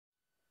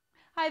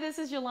Hi, this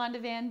is Yolanda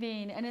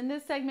Vanveen, and in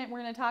this segment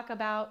we're going to talk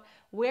about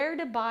where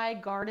to buy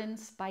garden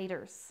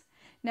spiders.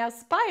 Now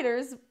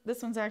spiders,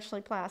 this one's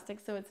actually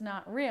plastic so it's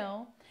not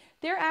real,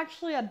 they're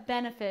actually a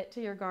benefit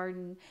to your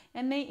garden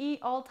and they eat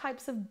all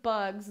types of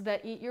bugs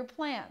that eat your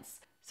plants.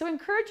 So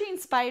encouraging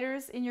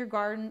spiders in your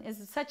garden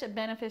is such a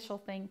beneficial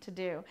thing to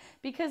do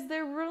because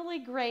they're really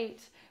great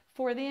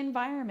for the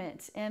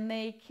environment and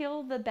they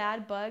kill the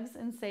bad bugs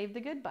and save the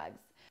good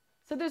bugs.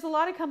 So there's a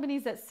lot of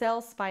companies that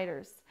sell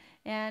spiders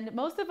and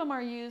most of them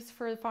are used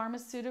for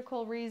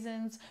pharmaceutical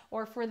reasons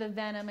or for the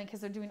venom because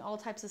they're doing all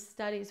types of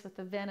studies with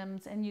the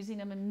venoms and using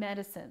them in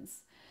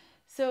medicines.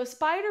 So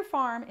Spider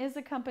Farm is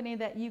a company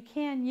that you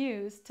can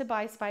use to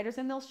buy spiders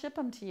and they'll ship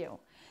them to you.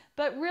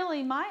 But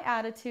really my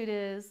attitude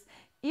is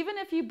even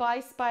if you buy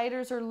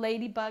spiders or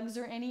ladybugs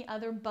or any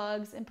other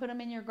bugs and put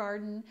them in your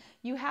garden,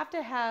 you have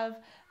to have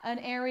an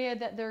area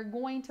that they're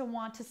going to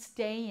want to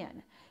stay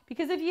in.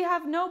 Because if you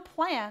have no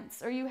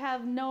plants or you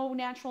have no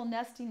natural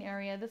nesting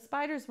area, the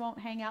spiders won't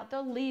hang out.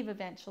 They'll leave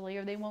eventually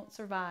or they won't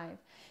survive.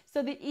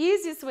 So the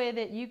easiest way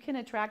that you can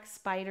attract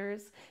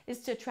spiders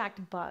is to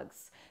attract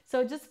bugs.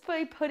 So just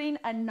by putting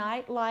a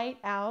night light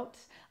out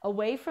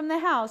away from the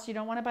house, you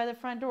don't want it by the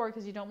front door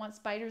because you don't want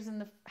spiders in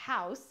the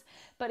house.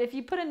 But if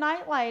you put a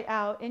night light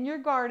out in your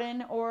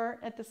garden or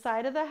at the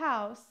side of the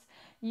house,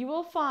 you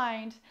will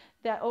find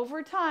that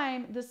over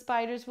time the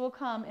spiders will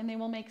come and they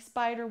will make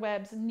spider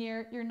webs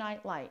near your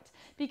night light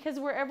because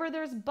wherever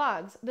there's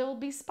bugs there will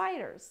be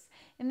spiders.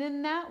 And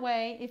then that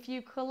way if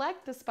you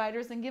collect the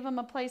spiders and give them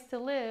a place to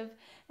live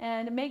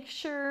and make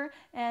sure,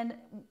 and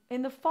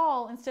in the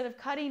fall instead of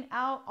cutting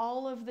out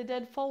all of the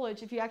dead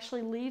foliage, if you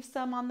actually leave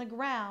some on the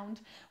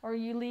ground or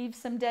you leave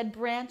some dead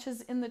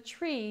branches in the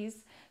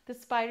trees, the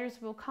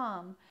spiders will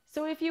come.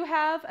 So if you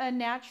have a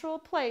natural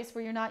place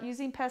where you're not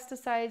using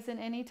pesticides and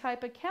any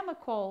type of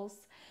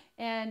chemicals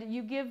and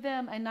you give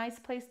them a nice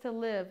place to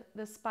live,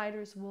 the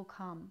spiders will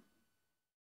come.